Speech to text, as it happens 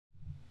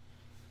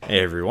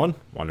Hey everyone,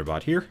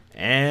 Wanderbot here,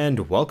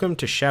 and welcome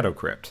to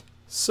Shadowcrypt.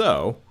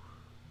 So,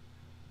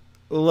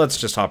 let's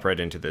just hop right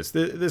into this.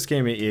 This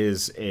game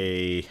is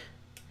it's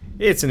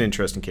an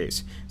interesting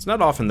case. It's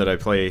not often that I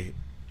play,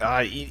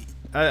 I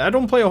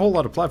don't play a whole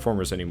lot of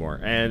platformers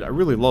anymore, and I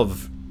really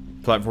love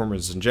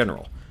platformers in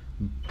general.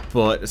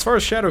 But as far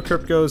as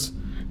Shadowcrypt goes,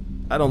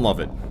 I don't love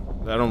it.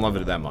 I don't love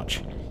it that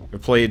much.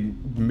 I've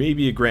played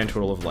maybe a grand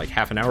total of like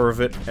half an hour of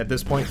it at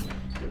this point.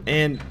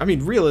 And, I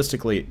mean,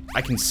 realistically,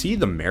 I can see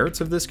the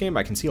merits of this game.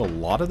 I can see a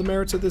lot of the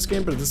merits of this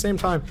game, but at the same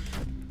time,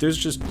 there's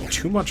just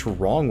too much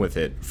wrong with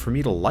it for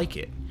me to like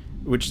it.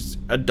 Which is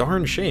a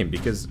darn shame,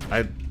 because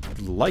I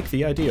like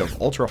the idea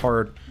of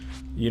ultra-hard,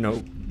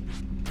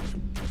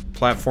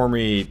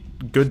 platformy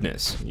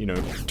goodness.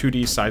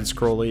 2D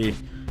side-scrolly,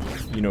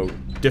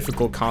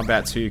 difficult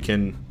combat so you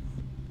can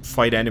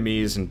fight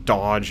enemies and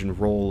dodge and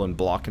roll and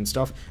block and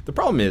stuff. The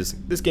problem is,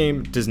 this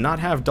game does not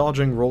have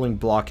dodging, rolling,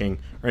 blocking,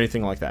 or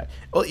anything like that.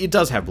 Well, it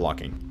does have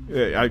blocking.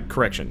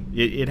 Correction.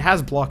 It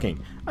has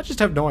blocking. I just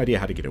have no idea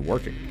how to get it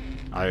working.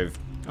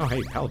 Oh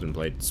hey, Paladin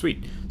Blade.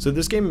 Sweet. So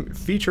this game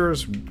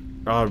features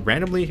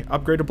randomly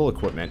upgradable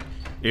equipment.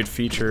 It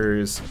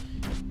features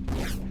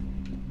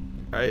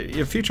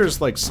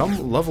like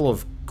some level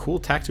of cool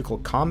tactical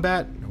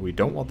combat. We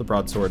don't want the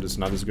broadsword. It's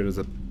not as good as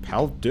a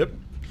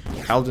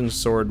Paladin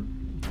sword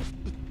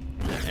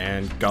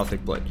and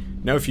Gothic Blade.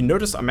 Now, if you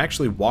notice, I'm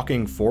actually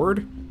walking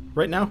forward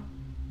right now,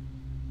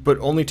 but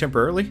only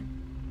temporarily,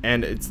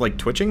 and it's like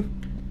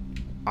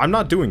twitching. I'm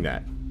not doing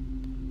that.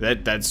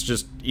 That's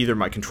just either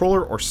my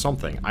controller or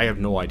something. I have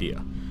no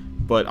idea.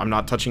 But I'm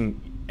not touching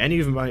any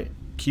of my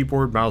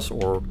keyboard, mouse,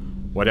 or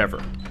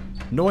whatever.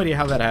 No idea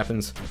how that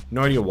happens.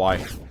 No idea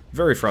why.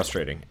 Very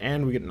frustrating.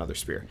 And we get another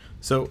spear.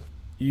 So,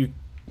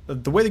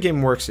 the way the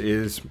game works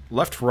is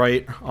left,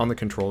 right on the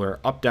controller,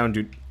 up,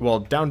 down,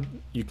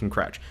 down you can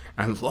crouch.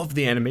 I love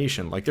the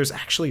animation. Like, there's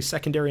actually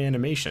secondary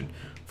animation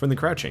from the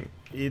crouching.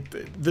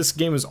 This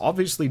game is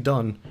obviously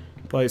done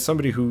by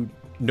somebody who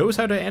knows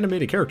how to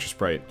animate a character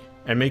sprite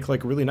and make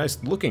like a really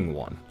nice looking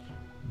one.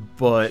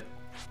 But,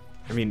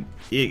 I mean,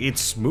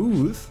 it's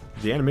smooth.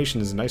 The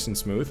animation is nice and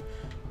smooth.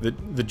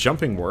 The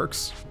jumping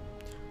works.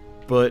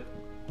 But,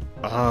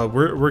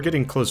 we're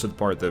getting close to the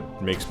part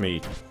that makes me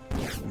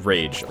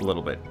rage a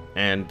little bit.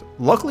 And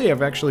luckily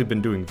I've actually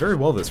been doing very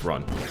well this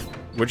run,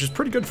 which is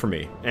pretty good for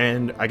me.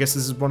 And I guess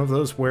this is one of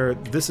those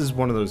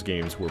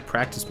games where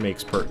practice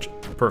makes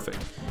perfect.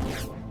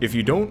 If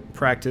you don't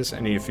practice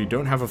and if you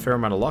don't have a fair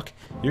amount of luck,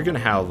 you're gonna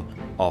have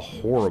a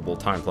horrible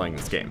time playing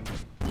this game.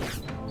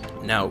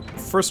 Now,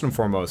 first and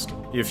foremost,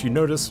 if you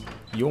notice,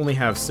 you only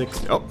have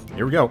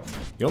here we go.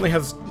 You only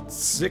have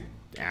six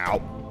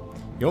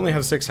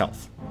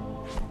health.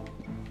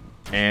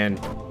 And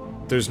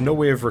there's no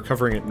way of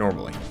recovering it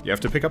normally. You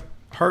have to pick up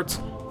hearts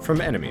from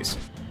enemies,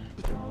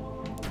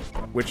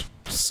 which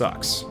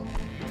sucks.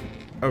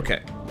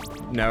 Okay,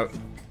 now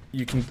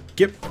you can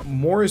get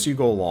more as you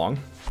go along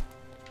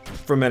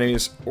from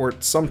enemies, or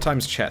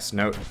sometimes chests.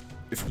 Now,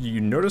 if you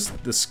notice,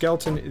 the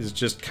skeleton is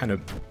just kind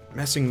of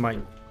messing my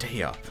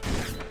day up.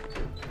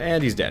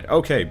 And he's dead.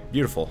 Okay,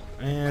 beautiful.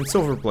 And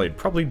Silver Blade,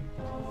 probably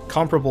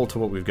comparable to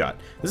what we've got.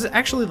 This is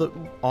actually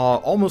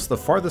almost the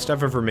farthest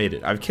I've ever made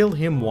it. I've killed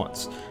him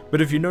once,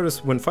 but if you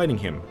notice when fighting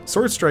him,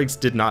 sword strikes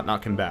did not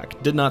knock him back,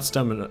 did not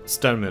stun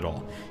him at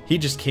all. He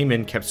just came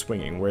in, kept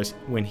swinging, whereas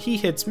when he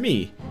hits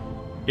me,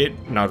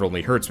 it not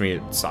only hurts me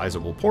a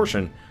sizable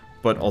portion,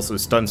 but also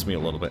stuns me a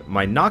little bit.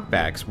 My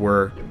knockbacks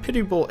were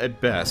pitiable at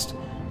best,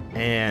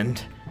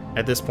 and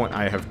at this point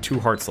I have 2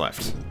 hearts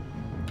left.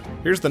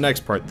 Here's the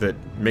next part that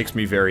makes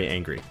me very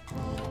angry.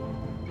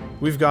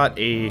 We've got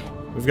a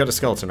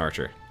skeleton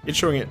archer. It's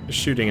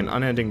shooting an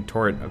unending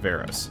torrent of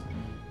arrows.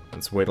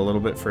 Let's wait a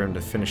little bit for him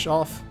to finish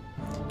off,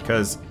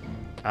 because,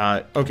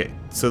 okay,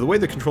 so the way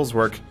the controls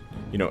work,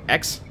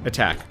 X,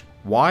 attack,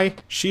 Y,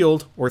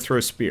 shield, or throw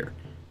spear,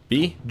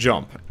 B,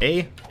 jump,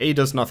 A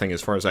does nothing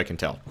as far as I can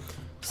tell.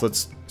 So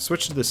let's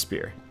switch to the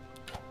spear.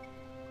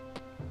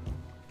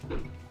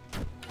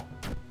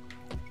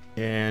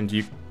 And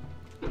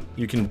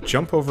you can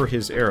jump over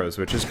his arrows,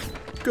 which is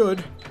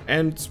good,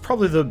 and it's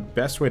probably the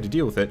best way to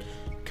deal with it,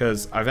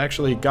 because I've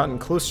actually gotten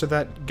close to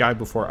that guy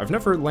before. I've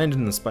never landed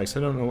in the spikes. I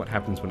don't know what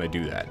happens when I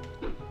do that.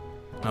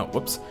 Oh,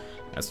 whoops.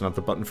 That's not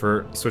the button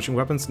for switching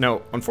weapons.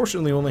 Now,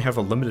 unfortunately, we only have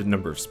a limited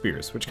number of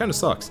spears, which kind of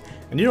sucks.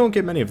 And you don't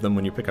get many of them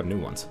when you pick up new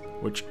ones,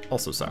 which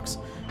also sucks.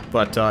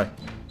 But,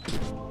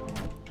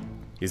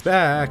 he's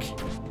back.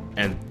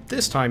 And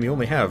this time, you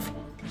only have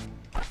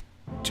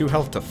 2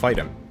 health to fight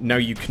him. Now,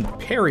 you can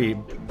parry,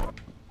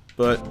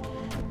 but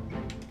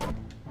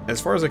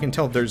as far as I can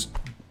tell, there's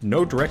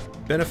no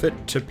direct benefit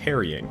to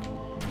parrying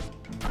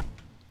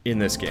in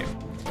this game.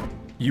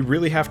 You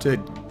really have to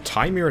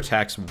time your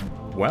attacks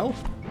well?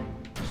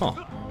 Huh.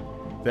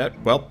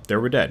 Well, there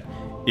we're dead.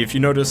 If you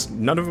notice,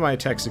 none of my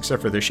attacks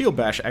except for the shield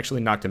bash actually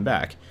knocked him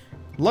back.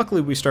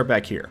 Luckily, we start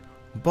back here.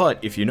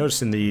 But if you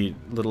notice in the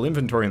little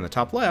inventory in the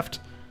top left,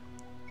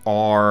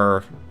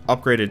 our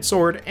upgraded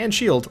sword and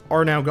shield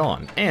are now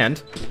gone.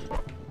 And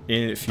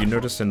if you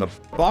notice in the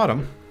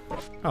bottom,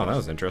 Oh, that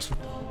was interesting.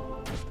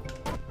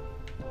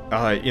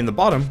 In the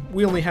bottom,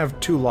 we only have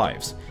 2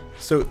 lives.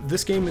 So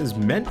this game is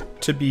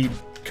meant to be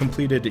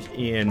completed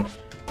in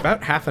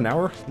about half an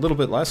hour, a little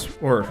bit less,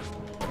 or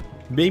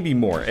maybe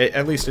more.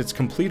 At least it's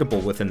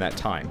completable within that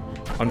time.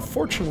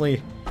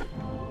 Unfortunately,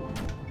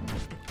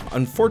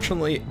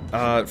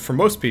 for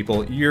most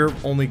people, you're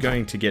only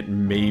going to get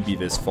maybe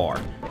this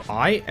far.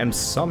 I am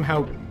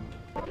somehow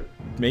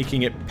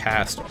making it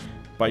past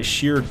by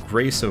sheer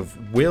grace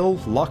of will,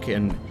 luck,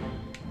 and,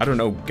 I don't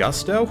know,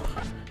 gusto?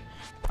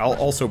 I'll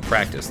also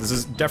practice. This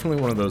is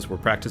definitely one of those where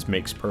practice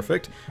makes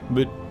perfect,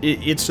 but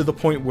it's to the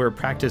point where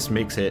practice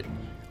makes it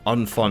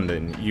unfun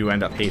and you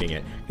end up hating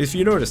it. If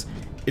you notice,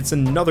 it's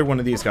another one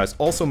of these guys.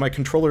 Also, my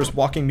controller is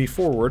walking me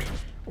forward,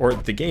 or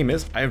the game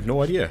is, I have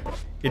no idea.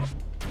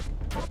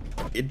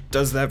 It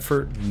does that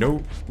for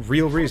no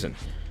real reason.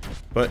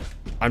 But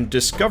I'm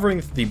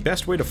discovering the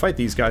best way to fight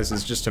these guys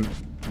is just to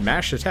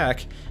mash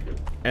attack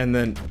and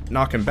then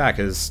knock him back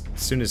as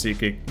soon as he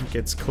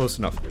gets close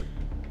enough.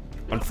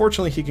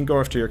 Unfortunately, he can go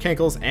after your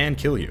cankles and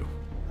kill you.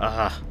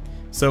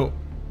 So,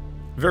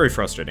 very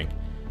frustrating.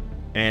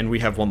 And we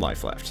have 1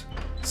 life left.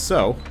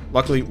 So,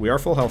 luckily, we are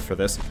full health for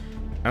this.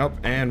 Oh,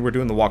 and we're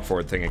doing the walk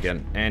forward thing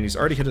again. And he's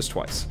already hit us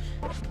twice.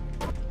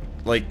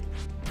 Like,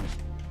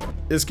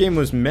 this game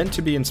was meant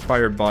to be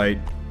inspired by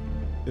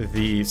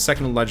the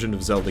second Legend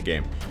of Zelda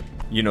game.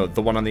 You know,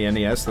 the one on the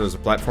NES, there's a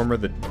platformer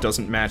that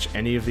doesn't match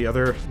any of the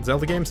other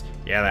Zelda games?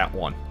 Yeah, that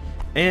one.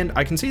 And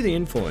I can see the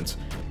influence.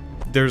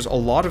 There's a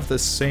lot of the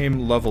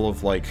same level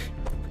of, like,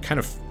 kind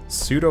of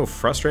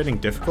pseudo-frustrating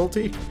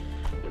difficulty.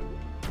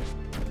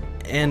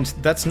 And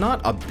that's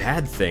not a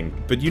bad thing,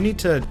 but you need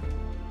to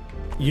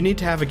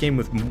have a game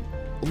with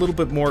a little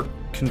bit more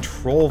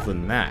control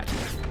than that.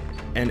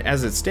 And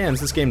as it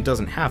stands, this game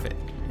doesn't have it.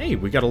 Hey,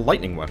 we got a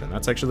lightning weapon.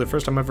 That's actually the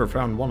first time I've ever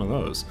found one of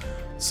those.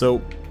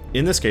 So,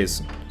 in this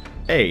case,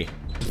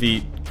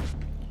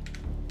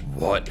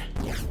 what?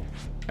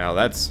 Now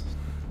that's...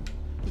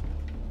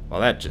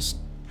 Well, that just...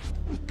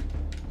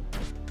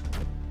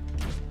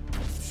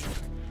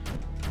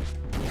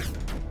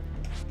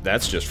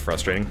 That's just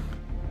frustrating.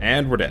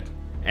 And we're dead.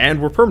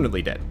 And we're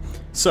permanently dead.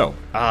 So,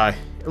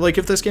 like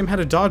if this game had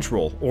a dodge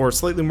roll, or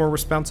slightly more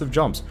responsive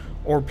jumps,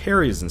 or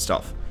parries and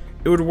stuff,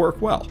 it would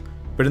work well.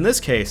 But in this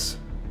case,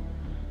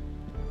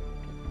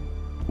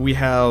 we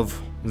have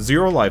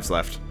 0 lives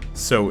left.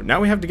 So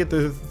now we have to get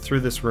through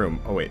this room.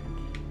 Oh wait,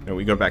 no,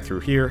 we go back through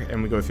here,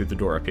 and we go through the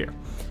door up here.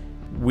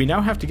 We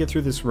now have to get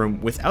through this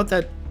room without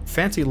that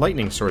fancy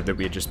lightning sword that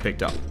we had just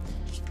picked up.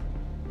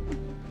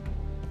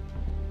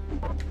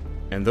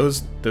 And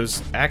those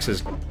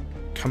axes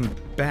come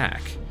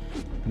back.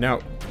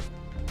 Now,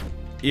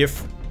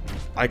 if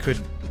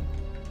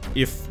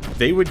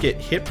they would get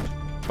hit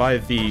by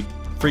the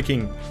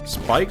freaking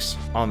spikes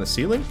on the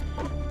ceiling,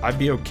 I'd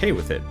be okay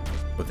with it,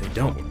 but they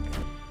don't.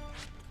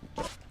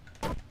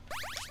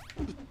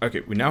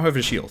 Okay, we now have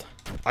a shield.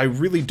 I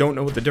really don't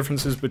know what the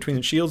difference is between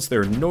the shields.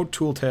 There are no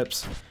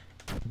tooltips,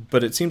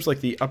 but it seems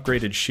like the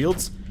upgraded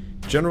shields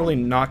generally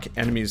knock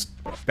enemies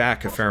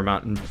back a fair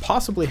amount and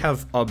possibly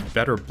have a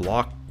better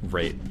block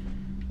rate,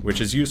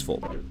 which is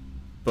useful.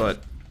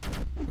 But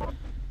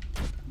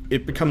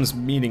it becomes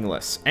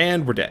meaningless,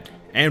 and we're dead.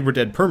 And we're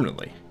dead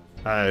permanently.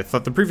 I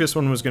thought the previous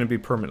one was going to be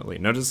permanently.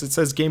 Notice it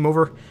says game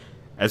over?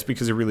 That's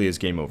because it really is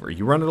game over.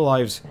 You run out of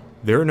lives,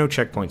 there are no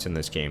checkpoints in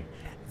this game.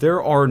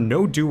 There are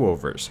no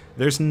do-overs.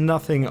 There's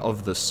nothing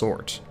of the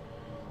sort.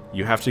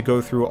 You have to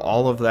go through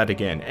all of that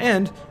again.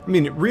 And, I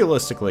mean,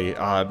 realistically,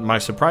 my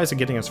surprise at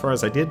getting as far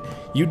as I did,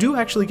 you do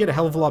actually get a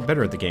hell of a lot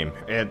better at the game.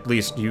 At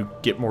least you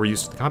get more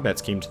used to the combat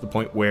scheme to the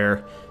point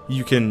where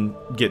you can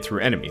get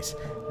through enemies.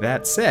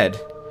 That said,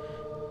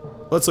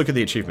 let's look at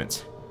the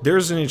achievements.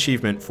 There's an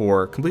achievement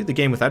for complete the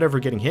game without ever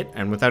getting hit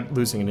and without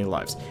losing any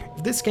lives.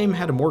 If this game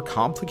had a more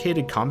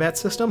complicated combat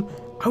system,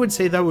 I would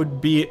say that would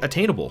be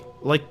attainable.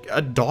 Like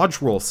a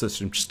dodge roll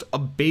system, just a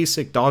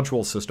basic dodge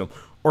roll system,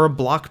 or a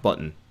block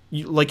button.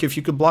 Like if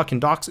you could block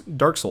in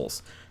Dark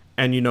Souls,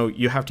 and you know,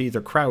 you have to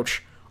either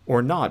crouch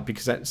or not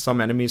because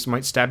some enemies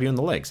might stab you in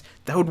the legs.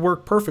 That would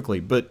work perfectly,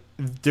 but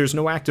there's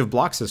no active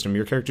block system.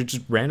 Your character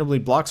just randomly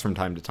blocks from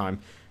time to time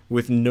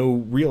with no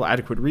real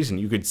adequate reason.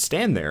 You could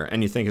stand there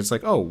and you think it's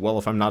like, oh, well,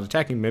 if I'm not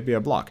attacking, maybe I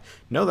block.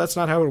 No, that's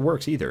not how it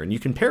works either. And you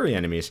can parry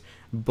enemies,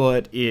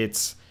 but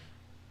it's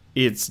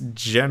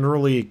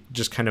generally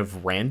just kind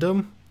of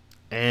random.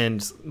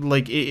 And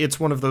like it's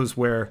one of those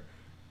where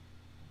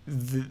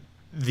the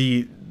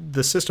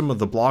system of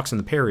the blocks and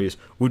the parries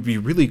would be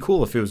really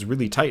cool if it was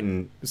really tight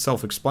and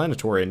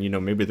self-explanatory, and you know,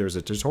 maybe there's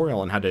a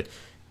tutorial on how to,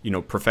 you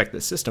know, perfect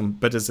the system.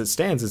 But as it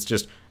stands, it's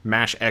just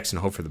mash X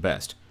and hope for the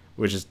best,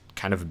 which is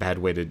kind of a bad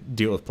way to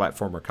deal with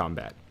platformer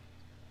combat.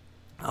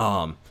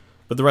 But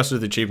the rest of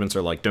the achievements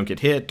are like, don't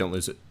get hit, don't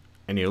lose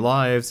any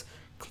lives,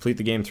 complete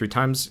the game 3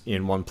 times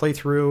in one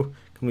playthrough,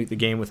 complete the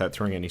game without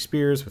throwing any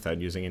spears, without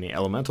using any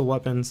elemental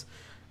weapons,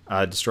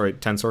 destroy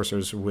 10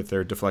 sorcerers with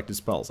their deflected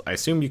spells. I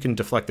assume you can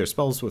deflect their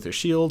spells with a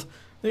shield.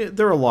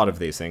 There are a lot of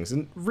these things,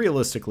 and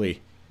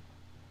realistically,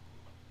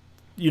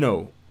 you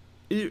know,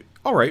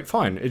 alright,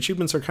 fine.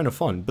 Achievements are kind of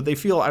fun, but they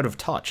feel out of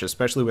touch,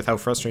 especially with how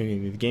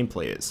frustrating the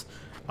gameplay is.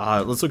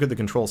 Let's look at the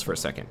controls for a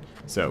second.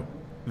 So,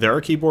 there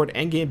are keyboard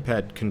and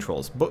gamepad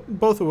controls,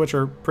 both of which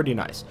are pretty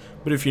nice.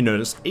 But if you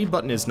notice, A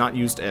button is not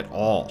used at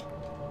all,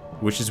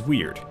 which is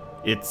weird.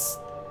 It's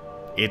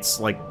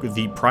like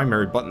the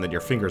primary button that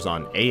your finger's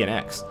on, A and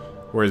X,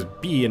 whereas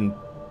B and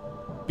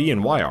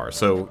Y are.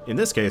 So, in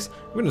this case,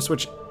 I'm going to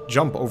switch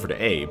jump over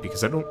to A,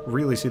 because I don't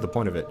really see the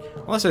point of it.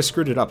 Unless I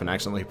screwed it up and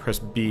accidentally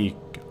pressed B.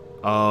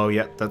 Oh,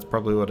 yeah, that's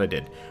probably what I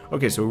did.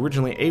 Okay, so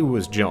originally A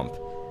was jump,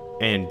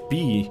 and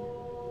B,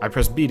 I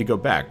pressed B to go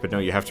back, but no,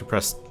 you have to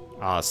press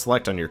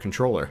select on your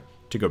controller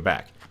to go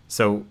back.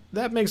 So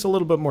that makes a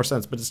little bit more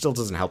sense, but it still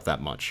doesn't help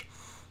that much.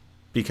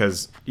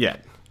 Because, yeah,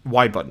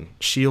 Y button,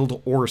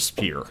 shield or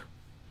spear.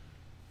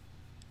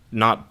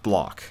 Not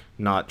block,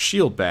 not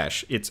shield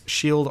bash, it's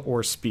shield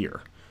or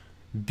spear.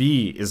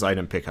 B is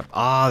item pickup.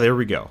 Ah, there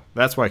we go.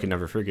 That's why I could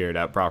never figure it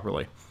out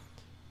properly.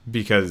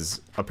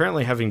 Because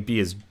apparently having B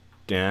is...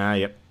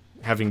 yep.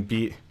 Having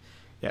B...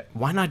 Yeah,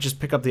 why not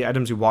just pick up the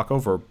items you walk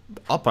over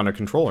up on a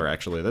controller,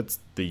 actually? That's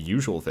the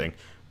usual thing.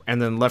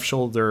 And then left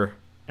shoulder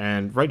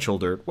and right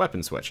shoulder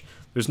weapon switch.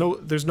 There's no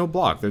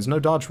block, there's no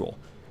dodge roll.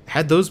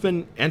 Had those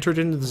been entered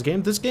into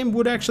this game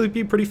would actually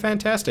be pretty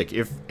fantastic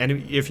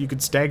if you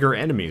could stagger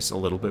enemies a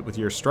little bit with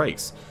your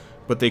strikes.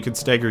 But they could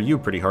stagger you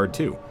pretty hard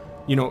too.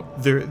 You know,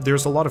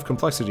 there's a lot of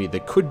complexity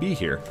that could be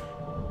here,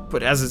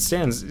 but as it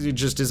stands, it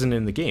just isn't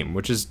in the game,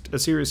 which is a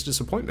serious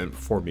disappointment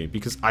for me,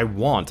 because I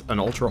want an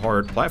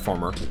ultra-hard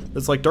platformer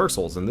that's like Dark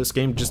Souls, and this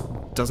game just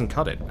doesn't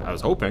cut it. I was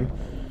hoping,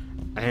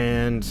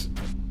 and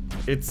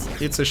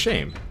it's a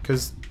shame,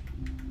 because,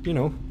 you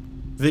know,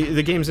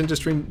 the games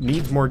industry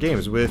needs more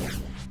games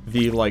with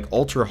the, like,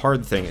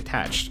 ultra-hard thing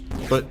attached,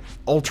 but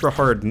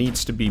ultra-hard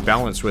needs to be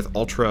balanced with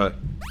ultra,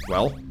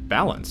 well,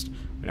 balanced.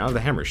 Now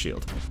the hammer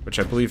shield, which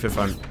I believe if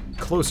I'm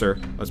closer,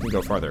 lets me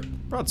go farther.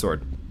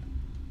 Broadsword.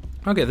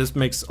 Okay, this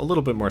makes a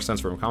little bit more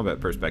sense from a combat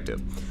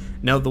perspective.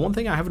 Now, the one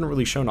thing I haven't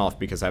really shown off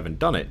because I haven't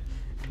done it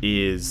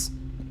is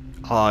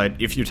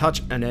if you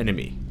touch an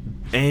enemy,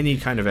 any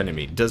kind of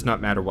enemy, does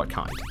not matter what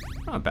kind.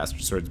 Oh,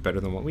 Bastard Sword's better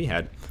than what we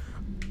had.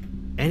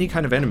 Any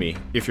kind of enemy,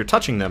 if you're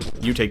touching them,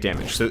 you take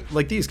damage. So,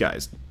 like these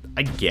guys,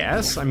 I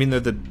guess. I mean,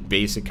 they're the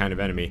basic kind of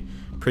enemy.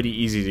 Pretty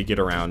easy to get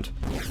around,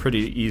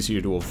 pretty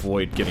easy to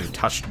avoid getting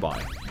touched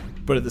by.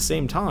 But at the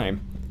same time,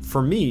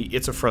 for me,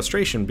 it's a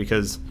frustration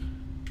because,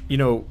 you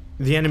know,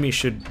 the enemy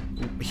should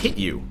hit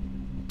you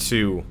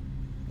to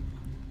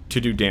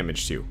do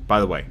damage to you. By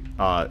the way,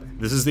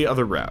 this is the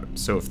other route,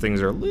 so if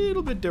things are a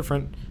little bit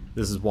different,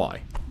 this is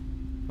why.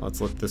 Let's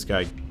let this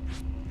guy...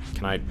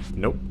 Can I...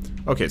 Nope.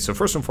 Okay, so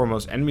first and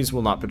foremost, enemies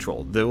will not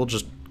patrol. They will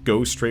just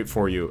go straight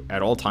for you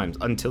at all times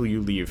until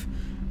you leave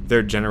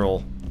their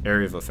general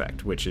area of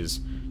effect, which is...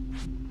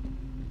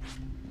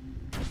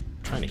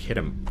 trying to hit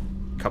him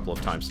a couple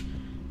of times.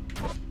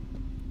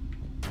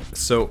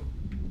 So,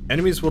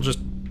 enemies will just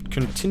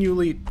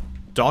continually,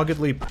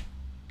 doggedly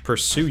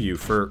pursue you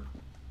for,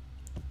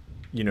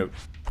 you know,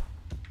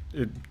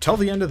 till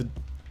the end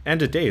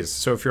of days.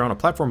 So if you're on a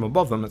platform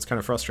above them, it's kind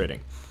of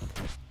frustrating.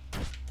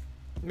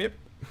 Yep.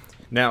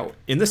 Now,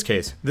 in this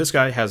case, this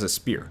guy has a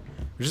spear,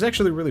 which is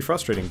actually really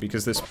frustrating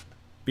because this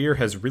spear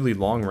has really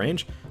long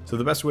range. So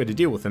the best way to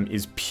deal with him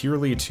is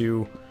purely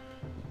to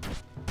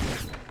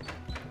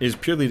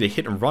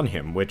hit and run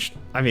him, which,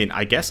 I mean,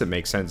 I guess it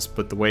makes sense,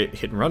 but the way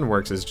hit and run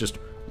works is just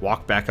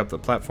walk back up the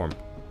platform.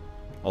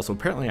 Also,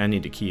 apparently I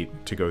need a key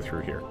to go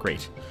through here.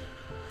 Great.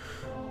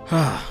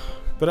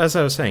 But as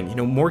I was saying, you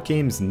know, more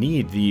games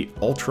need the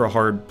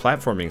ultra-hard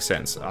platforming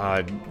sense.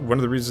 One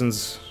of the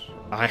reasons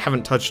I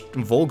haven't touched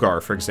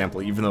Volgar, for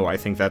example, even though I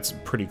think that's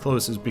pretty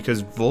close, is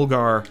because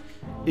Volgar,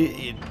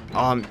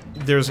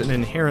 there's an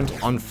inherent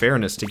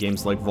unfairness to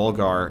games like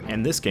Volgar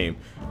and this game,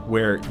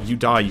 where you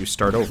die, you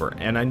start over.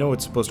 And I know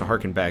it's supposed to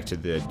harken back to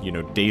the, you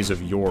know, days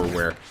of yore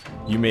where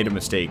you made a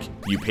mistake,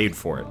 you paid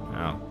for it.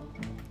 Oh.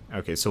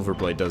 Okay,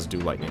 Silverblade does do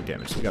lightning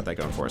damage, so we got that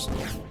going for us.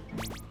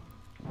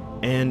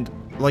 And,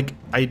 like,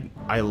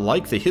 I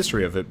like the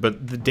history of it,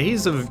 but the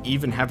days of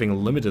even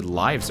having limited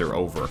lives are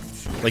over.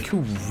 Like,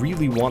 who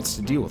really wants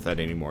to deal with that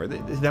anymore?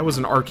 That was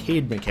an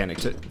arcade mechanic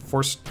to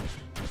force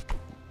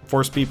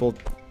people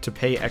to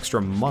pay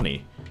extra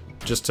money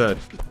just to,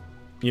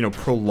 you know,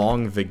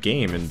 prolong the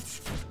game and,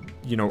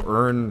 you know,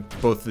 earn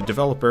both the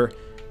developer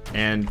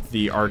and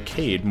the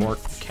arcade more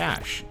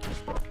cash.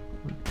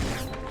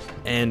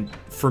 And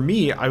for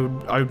me, I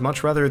would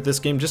much rather this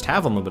game just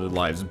have unlimited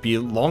lives, be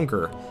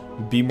longer,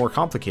 be more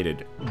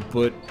complicated.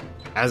 But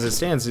as it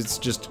stands, it's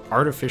just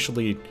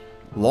artificially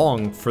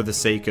long for the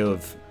sake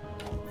of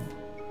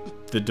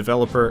the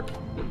developer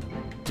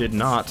did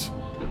not,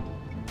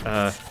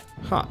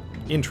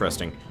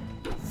 interesting,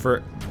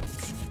 for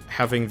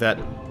having that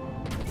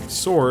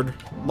sword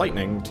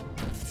lightninged.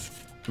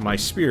 My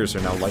spears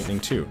are now lightning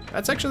too.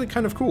 That's actually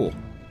kind of cool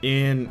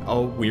in a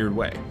weird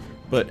way.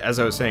 But as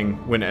I was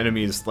saying, when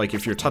enemies, like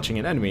if you're touching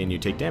an enemy and you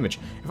take damage,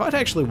 if I'd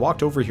actually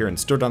walked over here and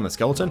stood on the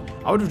skeleton,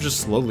 I would have just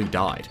slowly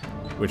died,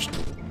 which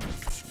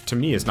to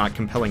me is not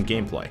compelling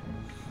gameplay.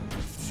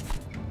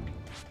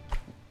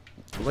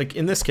 like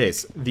in this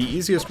case, the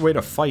easiest way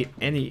to fight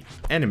any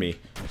enemy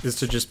is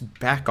to just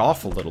back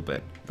off a little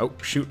bit. Oh,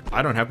 shoot,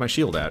 I don't have my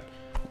shield out.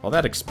 Well,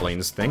 that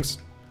explains things.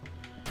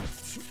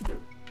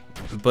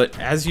 But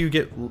as you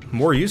get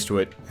more used to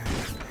it,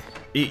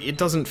 it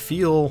doesn't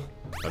feel...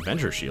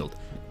 Avenger shield.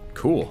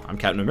 Cool, I'm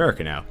Captain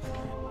America now.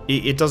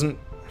 It doesn't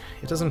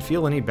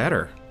feel any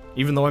better.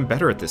 Even though I'm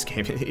better at this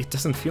game, it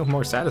doesn't feel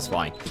more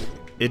satisfying.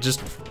 It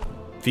just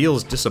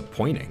feels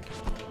disappointing.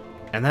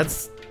 And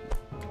that's...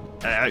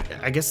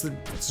 I guess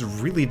it's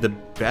really the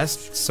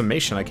best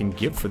summation I can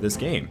give for this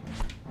game.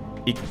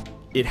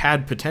 It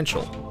had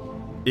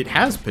potential. It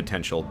has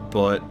potential,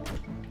 but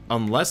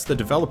unless the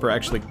developer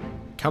actually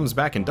comes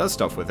back and does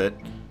stuff with it,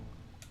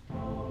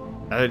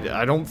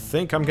 I don't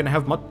think I'm gonna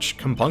have much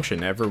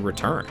compunction ever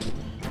return.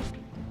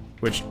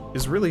 Which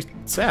is really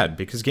sad,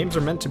 because games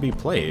are meant to be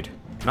played,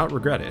 not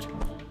regretted.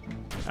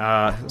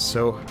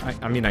 So,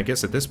 I mean, I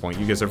guess at this point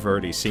you guys have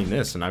already seen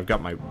this, and I've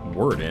got my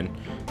word in.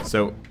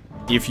 So,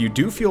 if you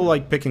do feel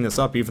like picking this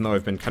up, even though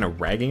I've been kind of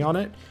ragging on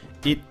it,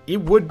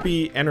 it would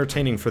be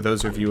entertaining for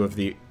those of you of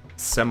the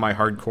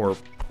semi-hardcore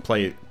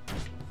play,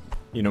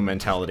 you know,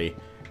 mentality.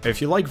 If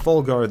you like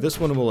Vulgar, this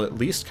one will at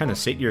least kind of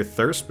sate your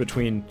thirst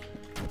between,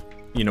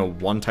 you know,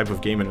 one type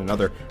of game and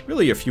another.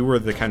 Really, if you were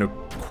the kind of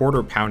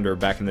quarter pounder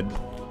back in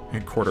the...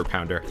 Quarter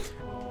pounder.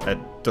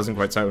 That doesn't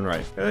quite sound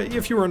right.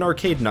 If you were an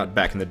arcade nut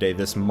back in the day,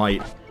 this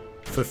might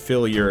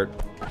fulfill your,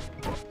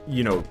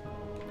 you know,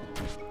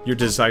 your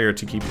desire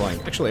to keep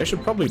playing. Actually, I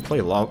should probably play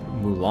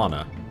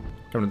Mulana.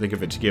 Come to think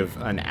of it, to give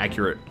an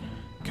accurate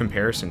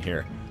comparison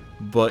here.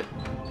 But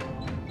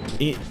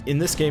in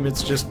this game,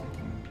 it's just...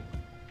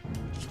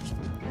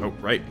 Oh,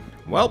 right.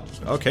 Well,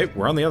 okay,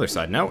 we're on the other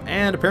side now.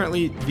 And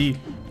apparently the...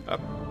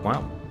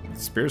 wow.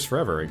 Spears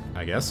forever,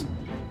 I guess.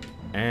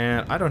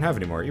 And I don't have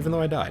any more, even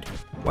though I died.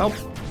 Well,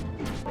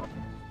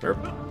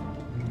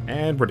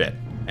 and we're dead.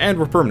 And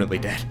we're permanently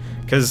dead.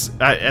 Because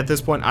at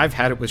this point, I've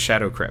had it with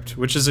Shadowcrypt,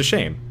 which is a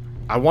shame.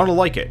 I want to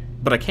like it,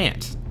 but I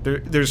can't.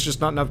 There's just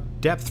not enough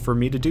depth for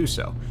me to do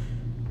so.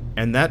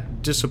 And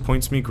that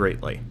disappoints me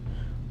greatly.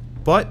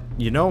 But,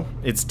 you know,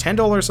 it's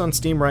 $10 on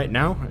Steam right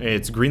now.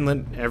 It's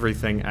greenlit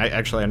everything.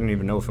 Actually, I don't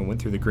even know if it went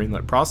through the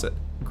greenlight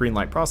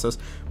process,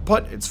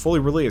 but it's fully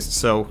released,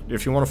 so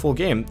if you want a full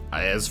game,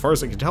 as far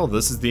as I can tell,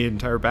 this is the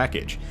entire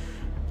package.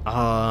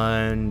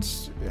 And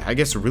I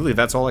guess really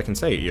that's all I can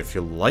say. If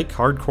you like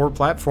hardcore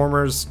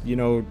platformers, you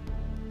know,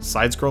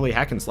 side-scrolly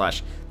hack and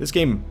slash, this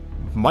game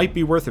might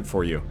be worth it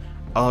for you.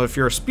 If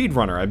you're a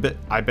speedrunner,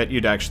 I bet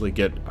you'd actually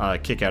get a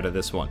kick out of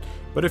this one.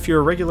 But if you're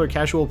a regular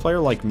casual player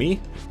like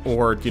me,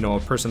 or, you know, a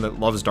person that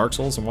loves Dark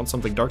Souls and wants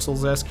something Dark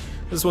Souls-esque,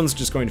 this one's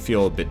just going to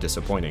feel a bit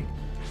disappointing.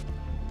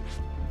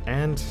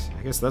 And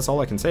I guess that's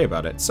all I can say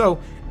about it. So,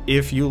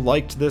 if you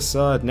liked this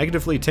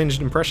negatively tinged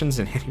impressions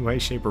in any way,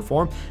 shape, or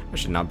form, I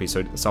should not be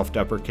so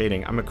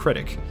self-deprecating. I'm a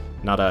critic,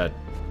 not a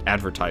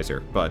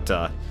advertiser. But,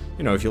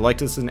 you know, if you liked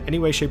this in any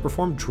way, shape, or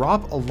form,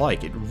 drop a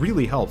like. It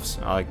really helps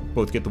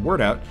both get the word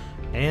out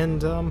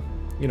and,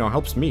 you know,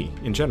 helps me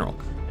in general.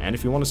 And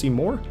if you want to see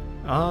more,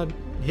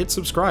 hit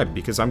subscribe,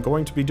 because I'm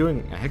going to be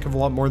doing a heck of a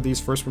lot more of these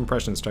first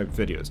impressions type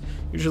videos.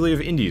 Usually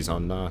of indies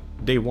on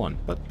day one,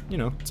 but, you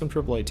know, some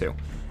AAA too.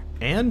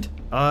 And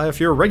if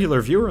you're a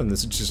regular viewer and this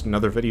is just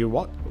another video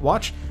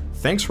watch,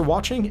 thanks for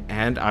watching,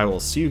 and I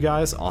will see you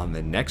guys on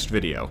the next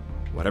video,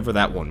 whatever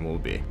that one will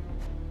be.